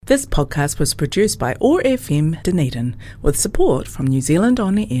This podcast was produced by OAR FM Dunedin with support from New Zealand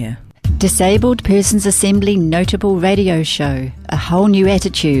On Air. Disabled Persons Assembly Notable Radio Show, a whole new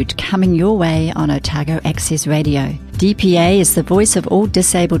attitude coming your way on Otago Access Radio. DPA is the voice of all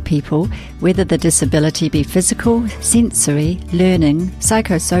disabled people, whether the disability be physical, sensory, learning,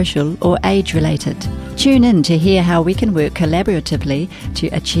 psychosocial or age-related. Tune in to hear how we can work collaboratively to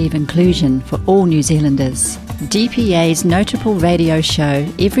achieve inclusion for all New Zealanders. DPA's Notable Radio Show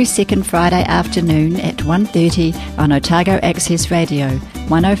every second Friday afternoon at 1:30 on Otago Access Radio,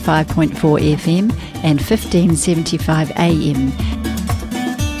 105.4 FM and 1575 AM.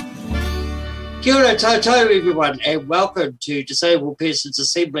 Kia ora tātou everyone, and welcome to Disabled Persons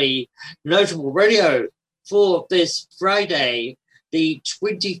Assembly Notable Radio for this Friday, the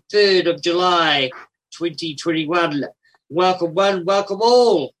 23rd of July 2021. Welcome one, welcome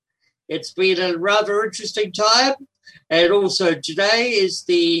all. It's been a rather interesting time, and also today is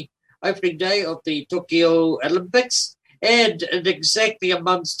the opening day of the Tokyo Olympics, and in exactly a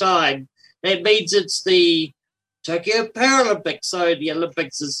month's time, that means it's the Tokyo Paralympics. So the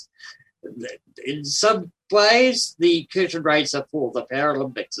Olympics is, in some ways, the curtain raiser for the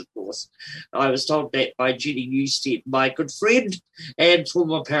Paralympics, of course. I was told that by Jenny Newstead, my good friend and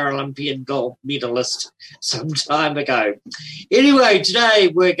former Paralympian gold medalist some time ago. Anyway, today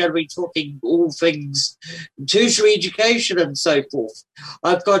we're going to be talking all things tertiary education and so forth.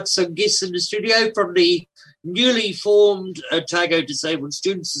 I've got some guests in the studio from the newly formed Otago Disabled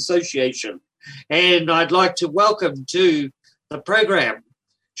Students Association, and I'd like to welcome to the program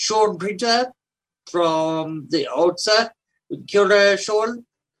Sean Printer from the ODSA. Kia ora, Sean.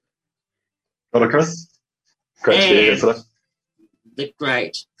 Kia ora, Chris. Great to be here today.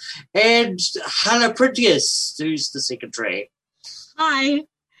 Great. And Hannah Prentius, who's the secretary. Hi.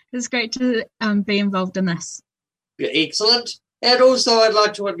 It's great to be involved in this. Excellent. And also I'd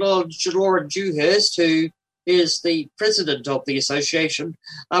like to acknowledge Lauren Dewhurst, who is the president of the association.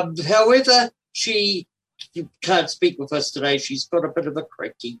 However, she can't speak with us today. She's got a bit of a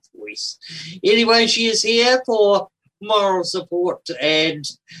cracky voice. Anyway, she is here for moral support and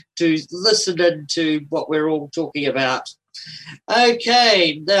to listen in to what we're all talking about.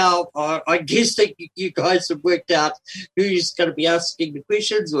 Okay, now I guess that you guys have worked out who's going to be asking the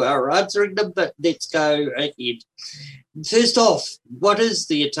questions or answering them, but let's go ahead. First off, what is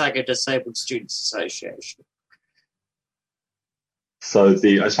the Otago Disabled Students Association? So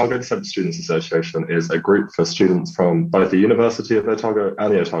the Otago Disabled Students Association is a group for students from both the University of Otago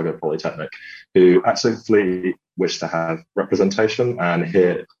and the Otago Polytechnic who actively wish to have representation and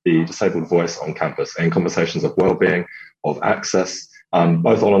hear the disabled voice on campus in conversations of wellbeing, of access,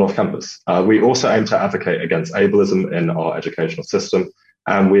 both on and off campus. We also aim to advocate against ableism in our educational system,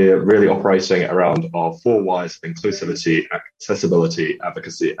 and we're really operating around our 4 Ys of inclusivity, accessibility,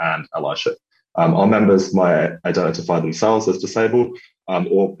 advocacy and allyship. Our members might identify themselves as disabled,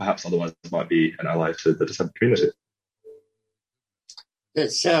 or perhaps otherwise might be an ally to the disabled community.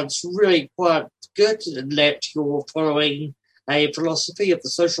 That sounds really quite good, in that you're following a philosophy of the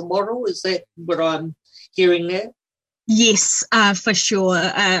social model. Is that what I'm hearing there? Yes, for sure.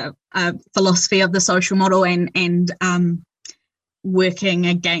 Philosophy of the social model and working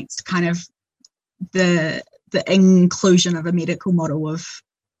against kind of the inclusion of a medical model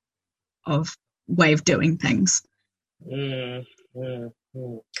of way of doing things.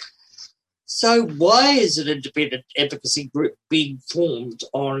 So why is an independent advocacy group being formed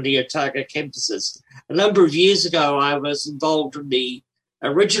on the Otago campuses? A number of years ago, I was involved in the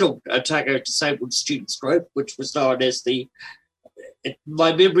original Otago Disabled Students Group, which was known as the, if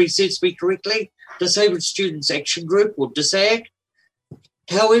my memory serves me correctly, Disabled Students Action Group, or DISAG.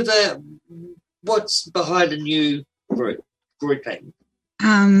 However, what's behind a new grouping?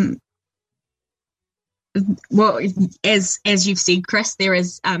 Well, as you've said, Chris, there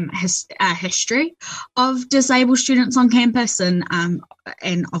is a history of disabled students on campus and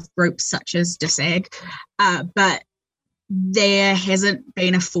of groups such as DISAG, but there hasn't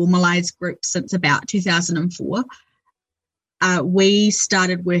been a formalised group since about 2004. We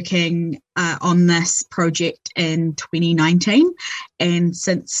started working on this project in 2019, and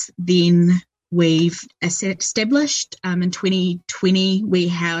since then we've established. In 2020, we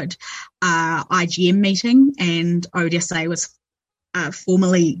had our IGM meeting and ODSA was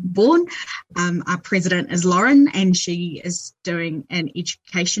formally born. Our president is Lauren, and she is doing an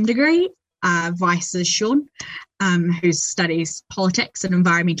education degree. Vice is Sean, who studies politics and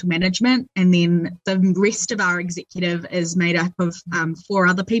environmental management. And then the rest of our executive is made up of 4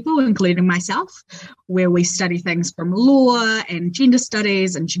 other people, including myself, where we study things from law and gender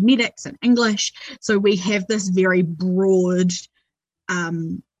studies and genetics and English. So we have this very broad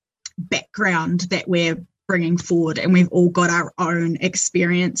background that we're bringing forward, and we've all got our own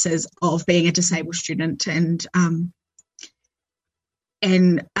experiences of being a disabled student,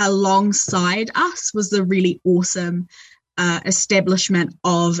 and alongside us was the really awesome establishment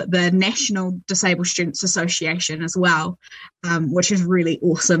of the National Disabled Students Association as well, which is really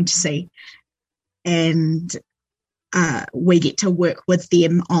awesome to see. And we get to work with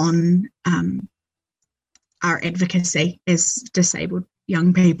them on our advocacy as disabled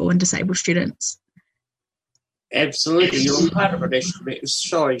young people and disabled students. Absolutely. You're part of a national network.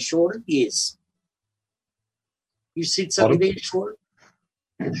 Sorry, Sean. Yes. You said something there, Sean?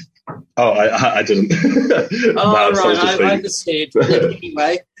 Oh, I didn't. Oh, right. I understand.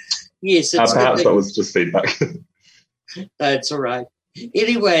 Anyway, yes. It's perhaps that was just feedback. That's all right.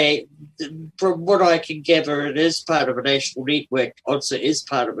 Anyway, from what I can gather, it is part of a national network. Also is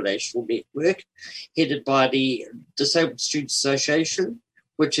part of a national network headed by the Disabled Students Association,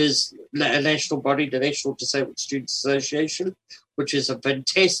 which is a national body, the National Disabled Students Association, which is a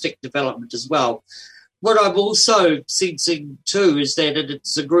fantastic development as well. What I'm also sensing too is that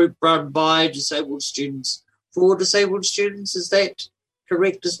it's a group run by disabled students for disabled students. Is that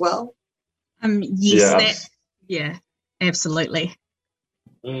correct as well? Yes, yeah, absolutely.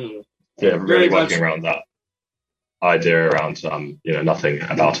 Mm. Yeah, really working around that idea around nothing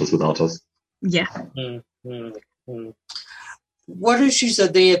about us without us. Yeah. What issues are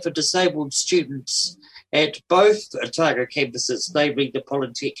there for disabled students at both Otago campuses, namely the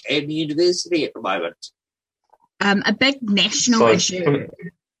Polytech and the university at the moment? A big national issue.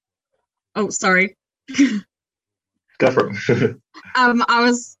 Oh, sorry. Go for it.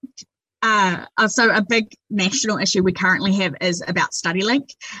 So a big national issue we currently have is about StudyLink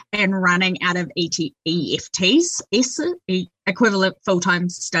and running out of EFTs, equivalent full-time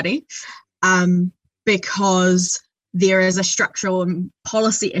study, because there is a structural and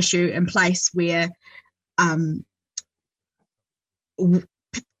policy issue in place where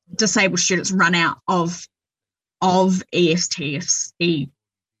disabled students run out of EFTs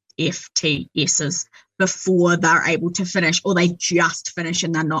before they're able to finish, or they just finish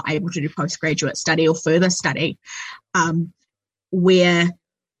and they're not able to do postgraduate study or further study, where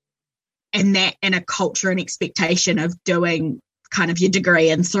in a culture and expectation of doing kind of your degree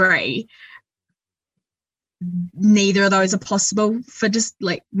in 3, neither of those are possible for just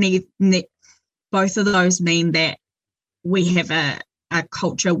like both of those mean that we have a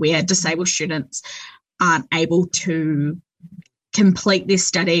culture where disabled students aren't able to complete their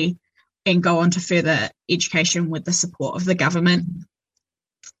study and go on to further education with the support of the government.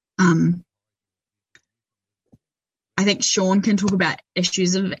 I think Sean can talk about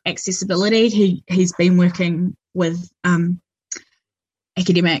issues of accessibility. He's been working with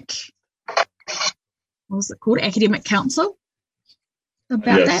academic council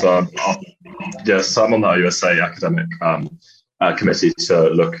about that. Yes, I'm on the USA academic committee to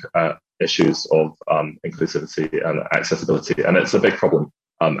look at issues of inclusivity and accessibility, and it's a big problem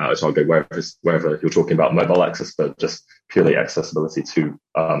at Otago, wherever you're talking about mobile access, but just purely accessibility to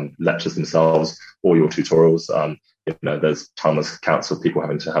lectures themselves or your tutorials. There's countless accounts of people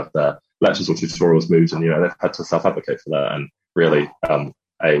having to have their lectures or tutorials moved, and they've had to self-advocate for that. And really,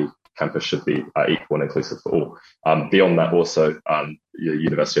 a campus should be equal and inclusive for all. Beyond that, also, the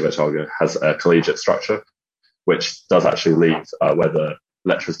University of Otago has a collegiate structure, which does actually leave where the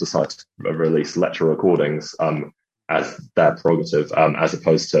lecturers decide to release lecture recordings as their prerogative, as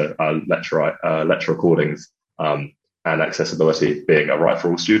opposed to lecture recordings and accessibility being a right for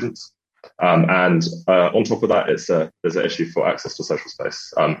all students. And on top of that, there's an issue for access to social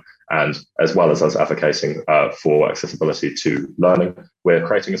space. And as well as us advocating for accessibility to learning, we're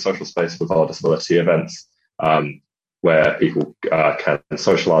creating a social space with our disability events where people can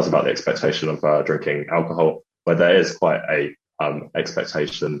socialise about the expectation of drinking alcohol, where there is quite a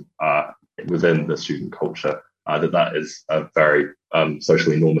expectation within the student culture that is very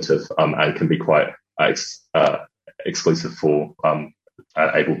socially normative and can be quite exclusive for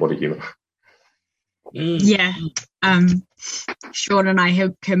able-bodied human. Yeah, Sean and I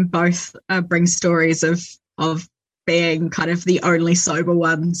can both bring stories of being kind of the only sober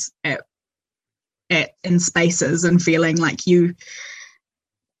ones in spaces and feeling like you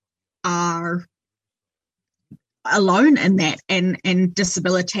are alone in that, and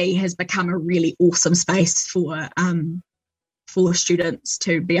disability has become a really awesome space for students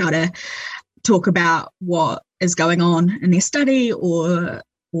to be able to talk about what is going on in their study or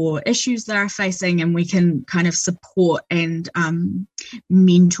issues they're facing, and we can kind of support and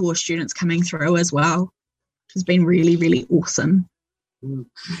mentor students coming through as well, which has been really, really awesome.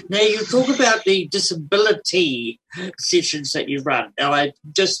 Now, you talk about the disability sessions that you run. Now, I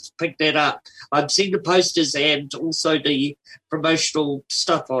just picked that up. I've seen the posters and also the promotional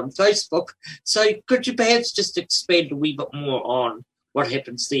stuff on Facebook. So could you perhaps just expand a wee bit more on what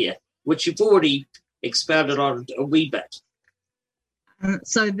happens there, which you've already expounded on a wee bit?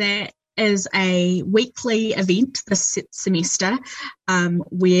 So there is a weekly event this semester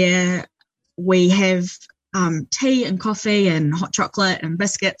where we have tea and coffee and hot chocolate and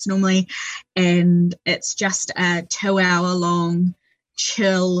biscuits normally, and it's just a 2-hour long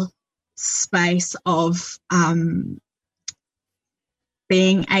chill space of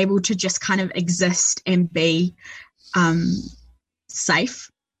being able to just kind of exist and be safe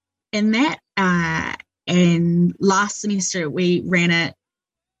in that. And last semester we ran it.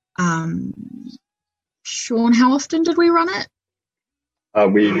 Sean, how often did we run it?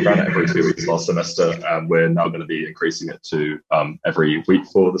 We ran it every 2 weeks last semester, and we're now going to be increasing it to every week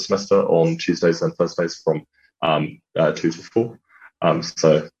for the semester on Tuesdays and Thursdays from 2 to 4.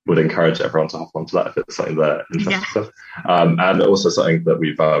 So would encourage everyone to hop onto that if it's something they're interested in. And also something that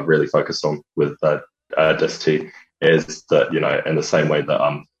we've really focused on with DIST is that, in the same way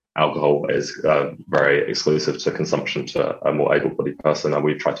that alcohol is very exclusive to consumption to a more able-bodied person, and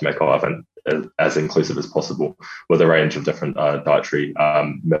we've tried to make our event as inclusive as possible with a range of different dietary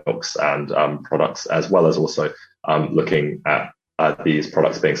milks and products, as well as also looking at these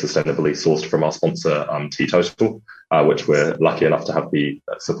products being sustainably sourced from our sponsor, Teetotal, which we're lucky enough to have the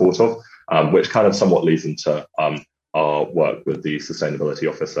support of, which kind of somewhat leads into our work with the Sustainability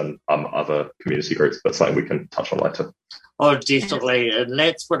Office and other community groups, but something we can touch on later. Oh, definitely. And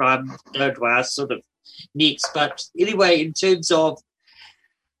that's what I'm going to ask sort of next. But anyway, in terms of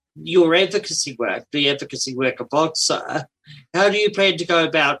your advocacy work, the advocacy work of VODSA, how do you plan to go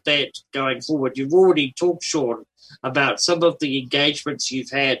about that going forward? You've already talked, Sean, about some of the engagements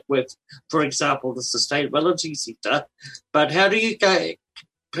you've had with, for example, the sustainability sector, but how do you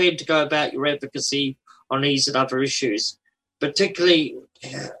plan to go about your advocacy on these and other issues? Particularly,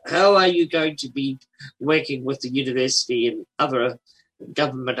 how are you going to be working with the university and other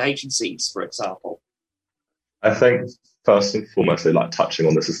government agencies, for example? I think first and foremost, like touching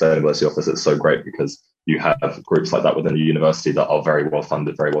on the Sustainability Office, it's so great because you have groups like that within the university that are very well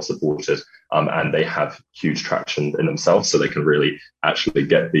funded, very well supported, and they have huge traction in themselves, so they can really actually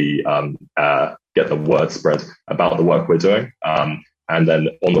get the word spread about the work we're doing. And then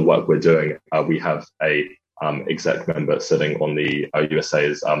on the work we're doing, we have a exec member sitting on the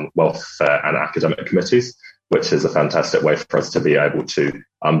USA's welfare and academic committees, which is a fantastic way for us to be able to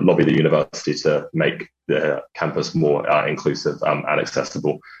lobby the university to make the campus more inclusive and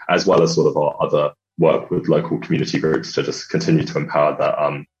accessible, as well as sort of our other work with local community groups to just continue to empower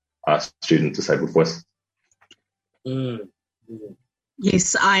that student disabled voice.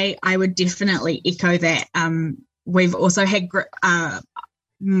 Yes, I would definitely echo that. We've also had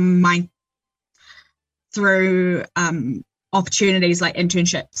through opportunities like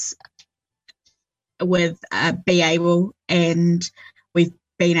internships with Be Able, and we've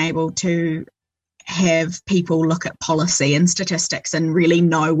been able to have people look at policy and statistics and really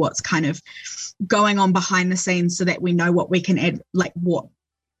know what's kind of going on behind the scenes so that we know what we can add, like what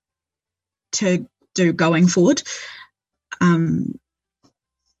to do going forward.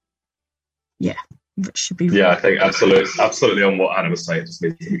 Should be I think absolutely on what Hannah was saying, it just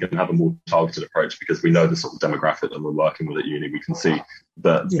means that we can have a more targeted approach because we know the sort of demographic that we're working with at uni. We can see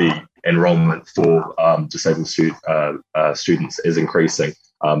that the enrolment for disabled students is increasing,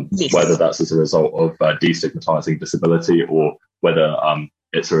 whether that's as a result of destigmatizing disability or whether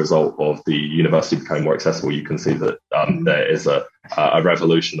it's a result of the university becoming more accessible. You can see that there is a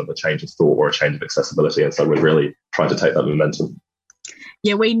revolution of a change of thought or a change of accessibility, and so we're really trying to take that momentum.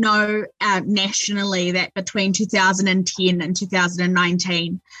 Yeah, we know nationally that between 2010 and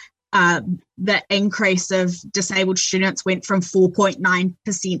 2019, the increase of disabled students went from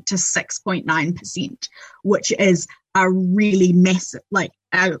 4.9% to 6.9%, which is a really massive, like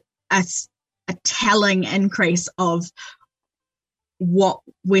a telling increase of what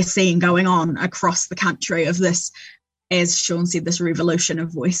we're seeing going on across the country of this, as Sean said, this revolution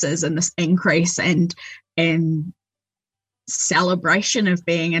of voices and this increase and celebration of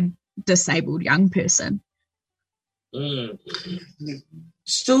being a disabled young person.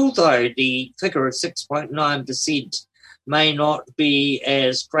 Still, though, the figure of 6.9% may not be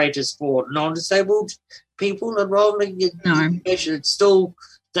as great as for non-disabled people enrolling in education. It's still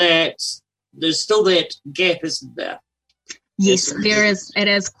there's still that gap, isn't there? Yes, there is. It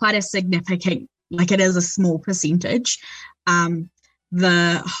is quite a significant, like it is a small percentage.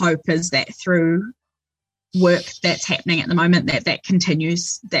 The hope is that through work that's happening at the moment, that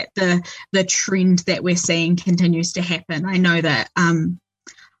continues, that the trend that we're seeing continues to happen. I know that I'm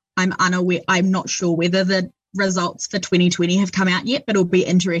unaware, I'm not sure whether the results for 2020 have come out yet, but it'll be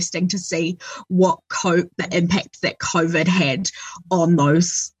interesting to see what the impact that COVID had on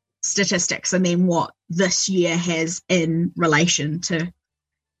those statistics, and then what this year has in relation to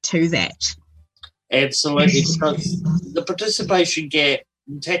that. Absolutely, because the participation gap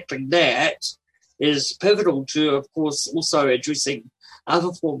and tackling that is pivotal to, of course, also addressing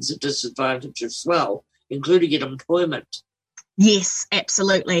other forms of disadvantage as well, including unemployment. Yes,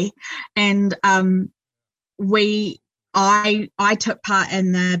 absolutely. And I took part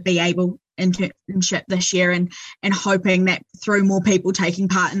in the Be Able internship this year, and hoping that through more people taking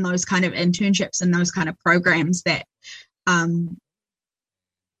part in those kind of internships and those kind of programs, that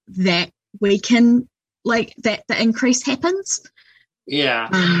that we can, like, that the increase happens. Yeah.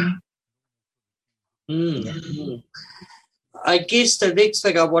 I guess the next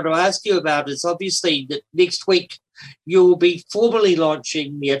thing I want to ask you about is, obviously, that next week you'll be formally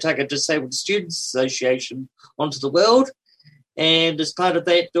launching the Otago Disabled Students Association onto the world, and as part of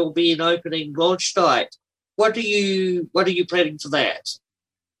that, there'll be an opening launch night. What are you planning for that?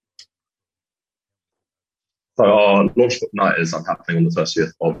 So our launch night is happening on the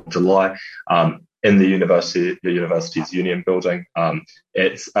 30th of July in the university's union building.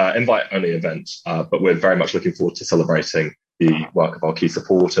 It's an invite-only event, but we're very much looking forward to celebrating the work of our key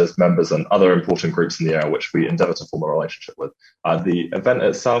supporters, members, and other important groups in the area which we endeavour to form a relationship with. The event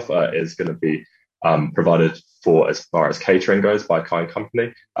itself is going to be provided for as far as catering goes by Kind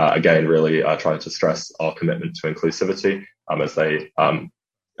Company. Again, really trying to stress our commitment to inclusivity as they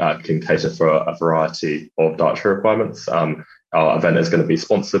can cater for a variety of dietary requirements. Our event is going to be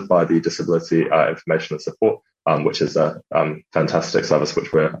sponsored by the Disability Information and Support, which is a fantastic service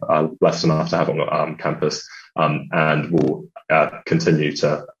which we're blessed enough to have on campus, and will continue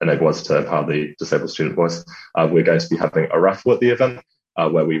to enable us to empower the disabled student voice. We're going to be having a raffle at the event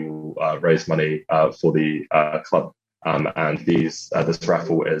where we will raise money for the club, and this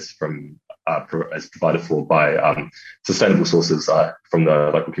raffle is is provided for by sustainable sources from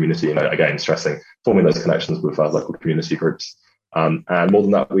the local community. Again, stressing forming those connections with local community groups. And more than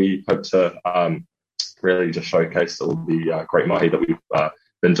that, we hope to really just showcase all the great mahi that we've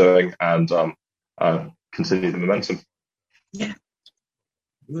been doing, and continue the momentum. Yeah.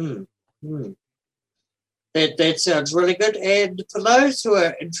 That sounds really good. And for those who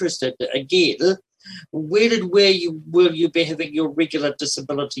are interested, again, when and where will you be having your regular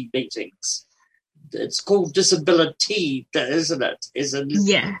disability meetings? It's called disability, isn't it?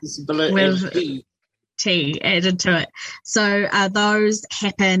 Yeah. Disability. T added to it. So those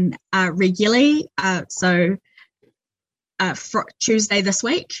happen regularly. So Tuesday this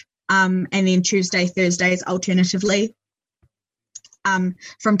week, and then Tuesday, Thursdays alternatively,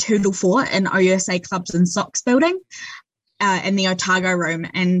 from 2 till 4 in OUSA Clubs and Socks building in the Otago room.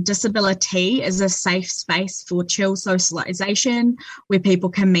 And disability is a safe space for chill socialisation where people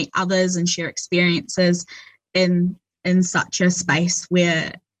can meet others and share experiences in such a space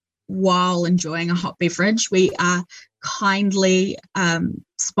where, while enjoying a hot beverage, we are kindly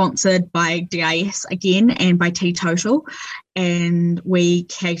sponsored by DIS again and by Teetotal, and we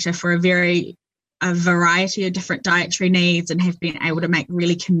cater for a variety of different dietary needs and have been able to make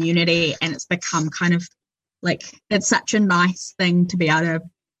really community, and it's become kind of like, it's such a nice thing to be able to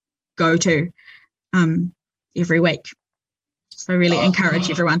go to every week. So I really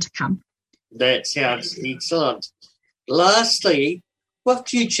encourage everyone to come. That sounds excellent. Lastly, what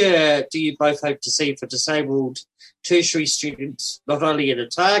future do you both hope to see for disabled tertiary students, not only in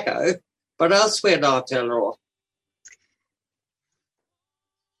Otago, but elsewhere in Aotearoa?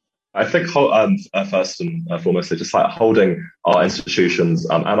 I think first and foremost, just like holding our institutions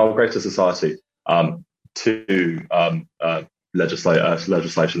and our greater society to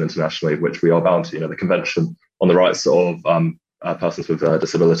legislation internationally, which we are bound to. The Convention on the Rights of Persons with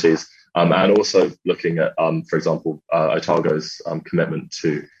Disabilities, and also looking at, for example, Otago's commitment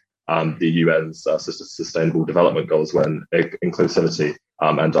to the UN's Sustainable Development Goals, when inclusivity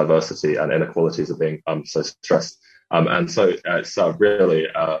and diversity and inequalities are being so stressed. And so it's really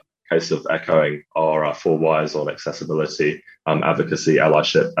a case of echoing our 4 Ys on accessibility, advocacy,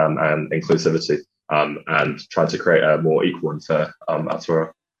 allyship, and inclusivity, and trying to create a more equal and fair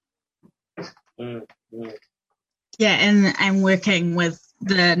Aotearoa. Yeah, and working with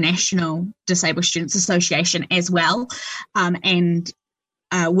the National Disabled Students Association as well, and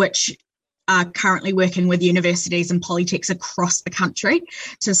which are currently working with universities and polytechs across the country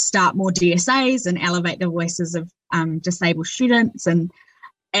to start more DSAs and elevate the voices of disabled students,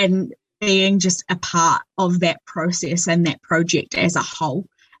 and being just a part of that process and that project as a whole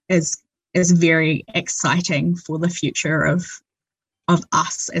is very exciting for the future of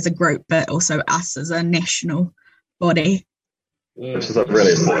us as a group, but also us as a national body. Which is a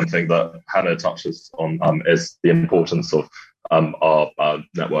really important thing that Hannah touches on, is the importance of our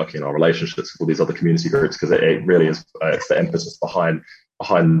networking, our relationships with all these other community groups, because it really is it's the impetus behind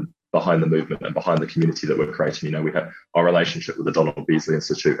the movement and behind the community that we're creating. You know, we have our relationship with the Donald Beasley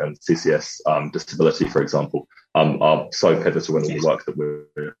Institute and CCS Disability, for example, are so pivotal in all the work that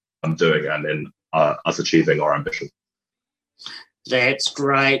we're doing and in us achieving our ambition. That's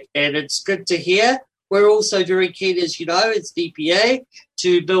great, and it's good to hear. We're also very keen, as you know, as DPA,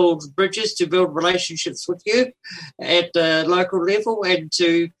 to build bridges, to build relationships with you at the local level, and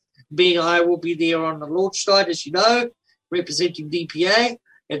I will be there on the launch night, as you know, representing DPA.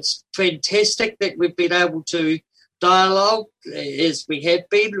 It's fantastic that we've been able to dialogue as we have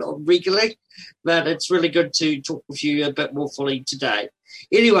been regularly, but it's really good to talk with you a bit more fully today.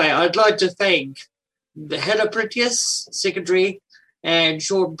 Anyway, I'd like to thank Hannah Prentice, Secretary, and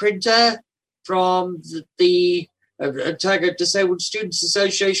Sean Printer from the Otago Disabled Students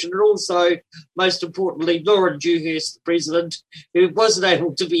Association, and also, most importantly, Lauren Dewhurst, the President, who wasn't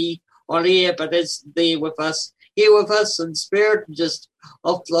able to be on air but is there with us, here with us in spirit, just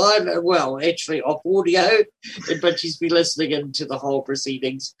offline, well, actually off audio, but she's been listening into the whole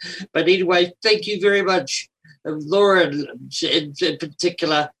proceedings. But anyway, thank you very much, Lauren, in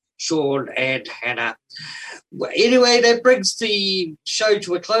particular, Sean and Hannah. Anyway, that brings the show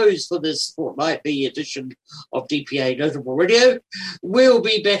to a close for this fortnightly edition of DPA Notable Radio. We'll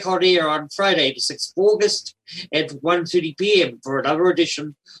be back on air on Friday, the 6th of August at 1:30 p.m. for another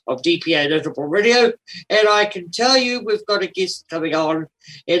edition of DPA Notable Radio. And I can tell you we've got a guest coming on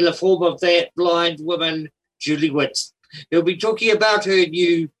in the form of that blind woman, Julie Witt, who'll be talking about her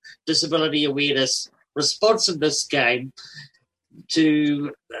new disability awareness responsiveness game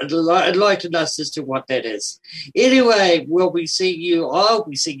to enlighten us as to what that is. Anyway, I'll be seeing you on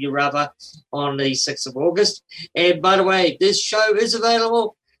the 6th of August. And by the way, this show is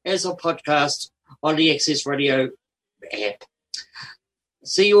available as a podcast on the Access Radio app.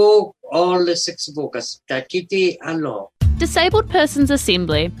 See you all on the 6th of August. Ka kite aloha. Disabled Persons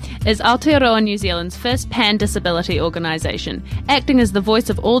Assembly is Aotearoa New Zealand's first pan-disability organisation, acting as the voice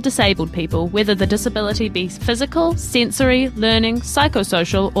of all disabled people, whether the disability be physical, sensory, learning,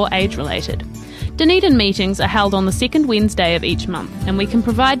 psychosocial or age-related. Dunedin meetings are held on the second Wednesday of each month, and we can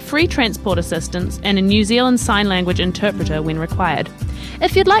provide free transport assistance and a New Zealand Sign Language interpreter when required.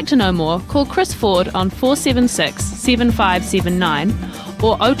 If you'd like to know more, call Chris Ford on 476 7579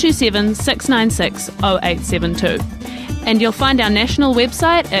 or 027 696 0872. And you'll find our national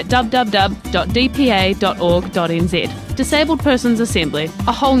website at www.dpa.org.nz. Disabled Persons Assembly,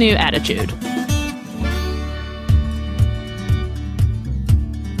 a whole new attitude.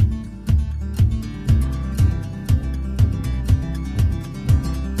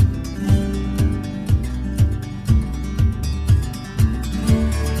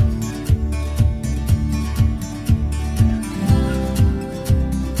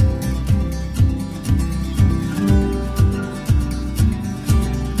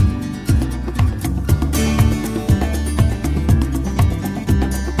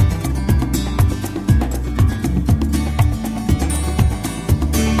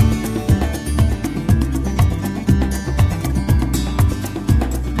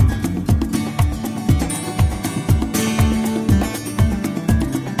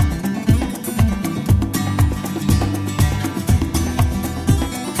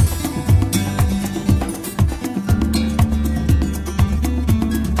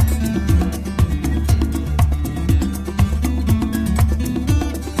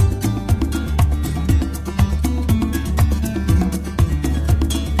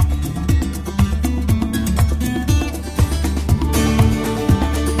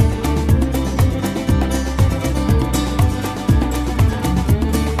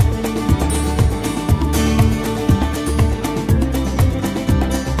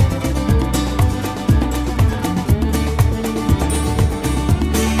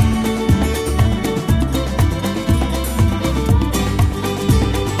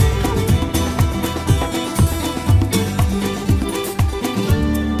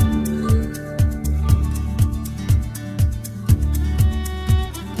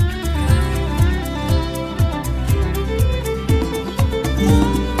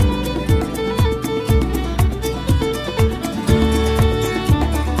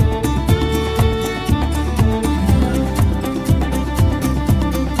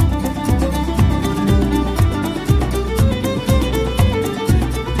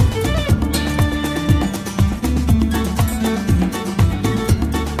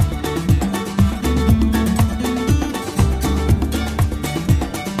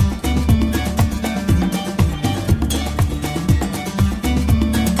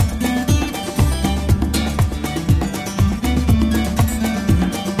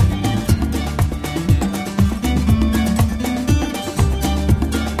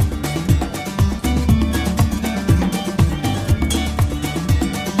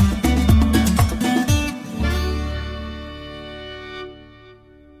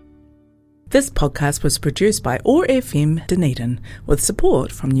 This podcast was produced by OAR FM Dunedin with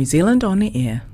support from New Zealand On the Air.